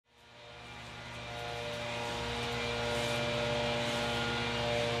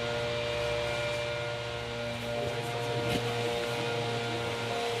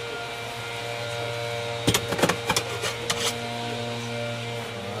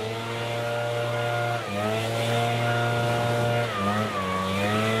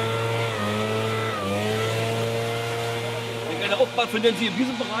Uchtmann finden Sie in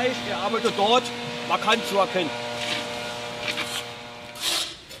diesem Bereich. Er arbeitet dort, markant zu erkennen.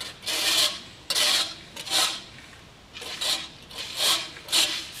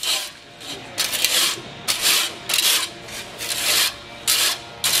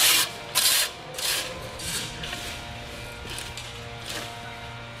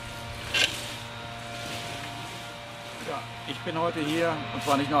 Ich bin heute hier, und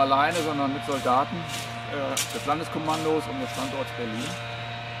zwar nicht nur alleine, sondern mit Soldaten des Landeskommandos und des Standorts Berlin,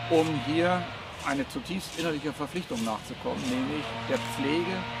 um hier eine zutiefst innerliche Verpflichtung nachzukommen, nämlich der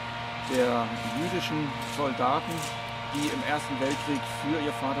Pflege der jüdischen Soldaten, die im Ersten Weltkrieg für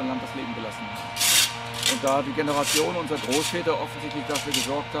ihr Vaterland das Leben gelassen haben. Und da die Generation unserer Großväter offensichtlich dafür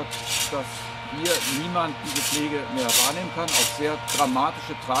gesorgt hat, dass hier niemand diese Pflege mehr wahrnehmen kann, auf sehr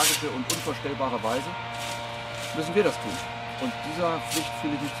dramatische, tragische und unvorstellbare Weise, müssen wir das tun. Und dieser Pflicht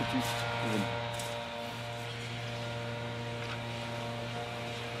fühle ich mich zutiefst gebunden.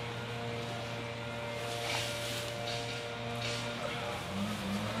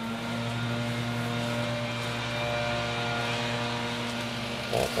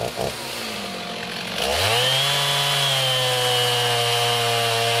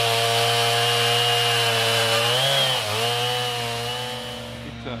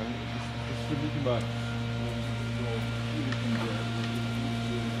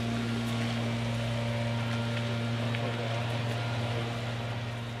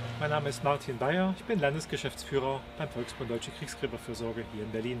 Mein Name ist Martin Bayer, ich bin Landesgeschäftsführer beim Volksbund Deutsche Kriegsgräberfürsorge hier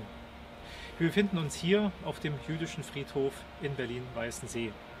in Berlin. Wir befinden uns hier auf dem Jüdischen Friedhof in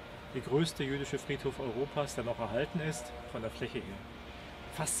Berlin-Weißensee. Der größte jüdische Friedhof Europas, der noch erhalten ist, von der Fläche her.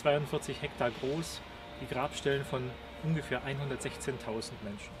 Fast 42 Hektar groß, die Grabstellen von ungefähr 116.000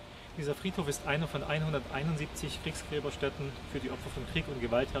 Menschen. Dieser Friedhof ist einer von 171 Kriegsgräberstätten für die Opfer von Krieg und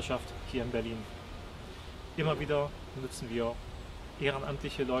Gewaltherrschaft hier in Berlin. Immer wieder nutzen wir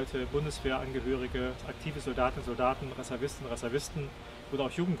ehrenamtliche Leute, Bundeswehrangehörige, aktive Soldatinnen, Soldaten, Reservisten oder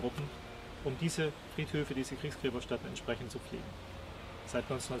auch Jugendgruppen, um diese Friedhöfe, diese Kriegsgräberstätten entsprechend zu pflegen. Seit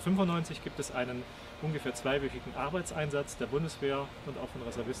 1995 gibt es einen ungefähr zweiwöchigen Arbeitseinsatz der Bundeswehr und auch von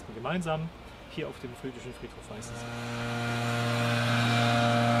Reservisten gemeinsam hier auf dem Jüdischen Friedhof Weißensee.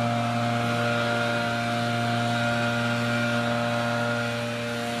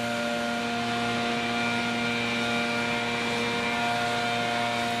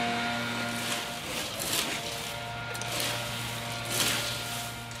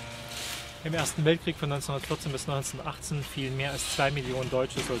 Im Ersten Weltkrieg von 1914 bis 1918 fielen mehr als 2 Millionen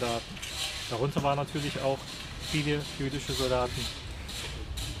deutsche Soldaten. Darunter waren natürlich auch viele jüdische Soldaten.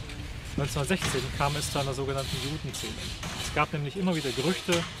 1916 kam es zu einer sogenannten Judenzählung. Es gab nämlich immer wieder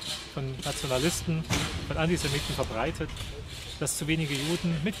Gerüchte von Nationalisten, von Antisemiten verbreitet, dass zu wenige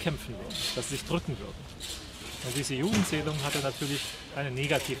Juden mitkämpfen würden, dass sie sich drücken würden. Und diese Judenzählung hatte natürlich einen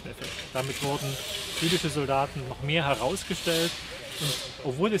negativen Effekt. Damit wurden jüdische Soldaten noch mehr herausgestellt. Und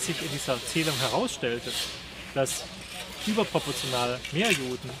obwohl es sich in dieser Zählung herausstellte, dass überproportional mehr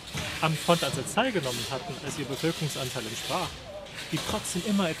Juden am Fronteinsatz teilgenommen hatten, als ihr Bevölkerungsanteil entsprach, die trotzdem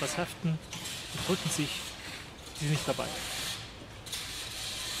immer etwas heften und drücken sich, sie sind nicht dabei.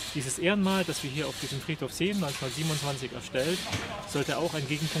 Dieses Ehrenmal, das wir hier auf diesem Friedhof sehen, 1927 erstellt, sollte auch ein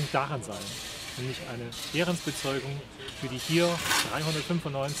Gegenpunkt daran sein, nämlich eine Ehrensbezeugung für die hier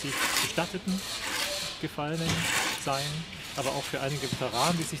 395 Bestatteten, Gefallenen sein, aber auch für einige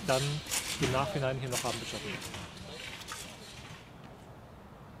Veteranen, die sich dann im Nachhinein hier noch haben bestatten lassen.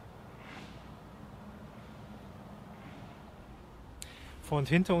 Vor und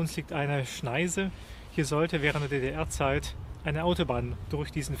hinter uns liegt eine Schneise. Hier sollte während der DDR-Zeit eine Autobahn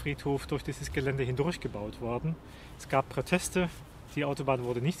durch diesen Friedhof, durch dieses Gelände hindurch gebaut worden. Es gab Proteste, die Autobahn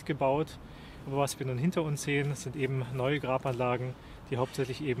wurde nicht gebaut. Aber was wir nun hinter uns sehen, sind eben neue Grabanlagen, die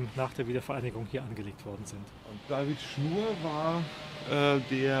hauptsächlich eben nach der Wiedervereinigung hier angelegt worden sind. Und David Schnur war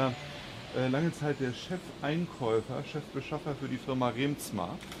lange Zeit der Chefeinkäufer, Chefbeschaffer für die Firma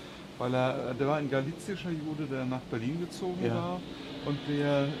Remsmar, weil der war ein galizischer Jude, der nach Berlin gezogen war und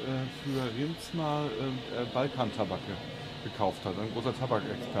der für Remsmar Balkantabake gekauft hat, ein großer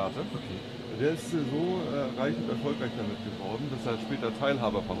Tabakexperte. Okay. Der ist so reich und erfolgreich damit geworden, dass er später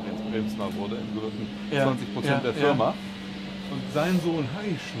Teilhaber von Remsmar wurde, in Größen 20% der Firma. Und sein Sohn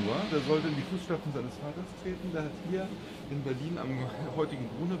Harry Schnur, der sollte in die Fußstapfen seines Vaters treten. Der hat hier in Berlin am heutigen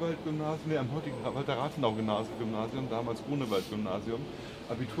Grunewald-Gymnasium, am heutigen Walter-Rathenau-Gymnasium, damals Grunewald-Gymnasium,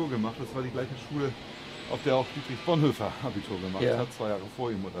 Abitur gemacht. Das war die gleiche Schule, auf der auch Dietrich Bonhoeffer Abitur gemacht hat, 2 Jahre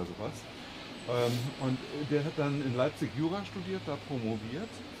vor ihm oder sowas. Und der hat dann in Leipzig Jura studiert, da promoviert,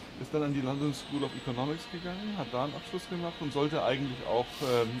 ist dann an die London School of Economics gegangen, hat da einen Abschluss gemacht und sollte eigentlich auch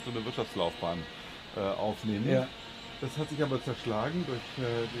so eine Wirtschaftslaufbahn aufnehmen. Ja. Das hat sich aber zerschlagen durch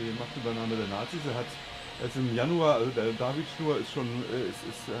die Machtübernahme der Nazis. Er hat jetzt im Januar, also der David Schnur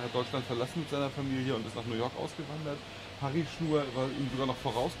hat Deutschland verlassen mit seiner Familie und ist nach New York ausgewandert. Harry Schnur war ihm sogar noch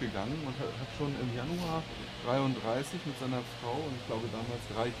vorausgegangen und hat schon im Januar 1933 mit seiner Frau und ich glaube damals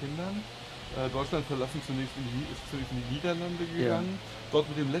 3 Kindern Deutschland verlassen, ist zunächst in die Niederlande gegangen, dort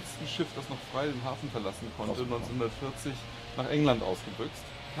mit dem letzten Schiff, das noch frei den Hafen verlassen konnte, 1940 nach England ausgebüxt.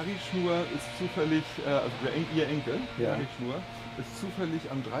 Harry Schnur ist zufällig, also ihr Enkel, Harry Schnur, ist zufällig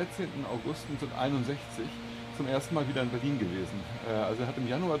am 13. August 1961 zum ersten Mal wieder in Berlin gewesen. Also er hat im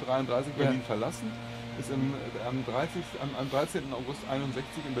Januar 1933 Berlin verlassen, ist am 13. August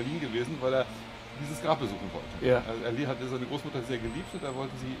 1961 in Berlin gewesen, weil er dieses Grab besuchen wollte. Also er hat seine Großmutter sehr geliebt und er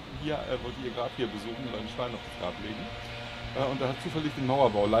wollte ihr Grab hier besuchen und einen Stein auf das Grab legen. Und er hat zufällig den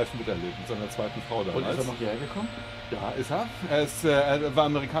Mauerbau live miterlebt mit seiner zweiten Frau damals. Und ist er noch hierher gekommen? Ja, ist er. Er war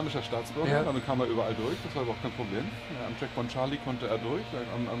amerikanischer Staatsbürger, damit kam er überall durch, das war überhaupt kein Problem. Am Checkpoint Charlie konnte er durch,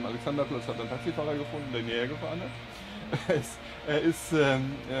 am Alexanderplatz hat er einen Taxifahrer gefunden, der näher gefahren hat.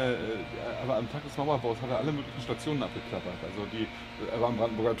 Aber am Tag des Mauerbaus hat er alle möglichen Stationen abgeklappert. Also er war am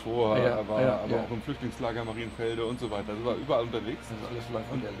Brandenburger Tor, er war aber auch im Flüchtlingslager Marienfelde und so weiter. Also war überall unterwegs. Also alles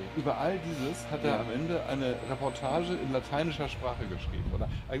live und erlebt. Über all dieses hat er am Ende eine Reportage in lateinischer Sprache geschrieben. Oder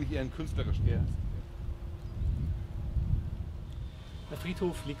eigentlich eher in künstlerischen Text. Der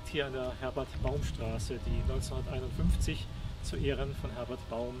Friedhof liegt hier an der Herbert-Baum-Straße, die 1951 zu Ehren von Herbert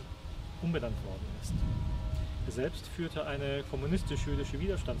Baum umbenannt worden ist. Er selbst führte eine kommunistisch-jüdische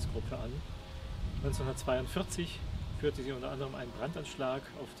Widerstandsgruppe an. 1942 führte sie unter anderem einen Brandanschlag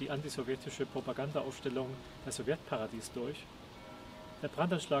auf die antisowjetische Propagandaausstellung Das Sowjetparadies durch. Der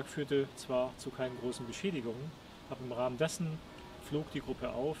Brandanschlag führte zwar zu keinen großen Beschädigungen, aber im Rahmen dessen flog die Gruppe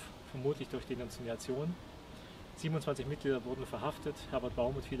auf, vermutlich durch Denunziation. 27 Mitglieder wurden verhaftet, Herbert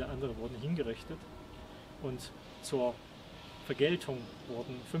Baum und viele andere wurden hingerichtet und zur Vergeltung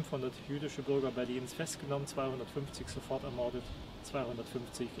wurden 500 jüdische Bürger Berlins festgenommen, 250 sofort ermordet,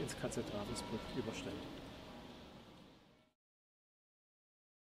 250 ins KZ Ravensbrück überstellt.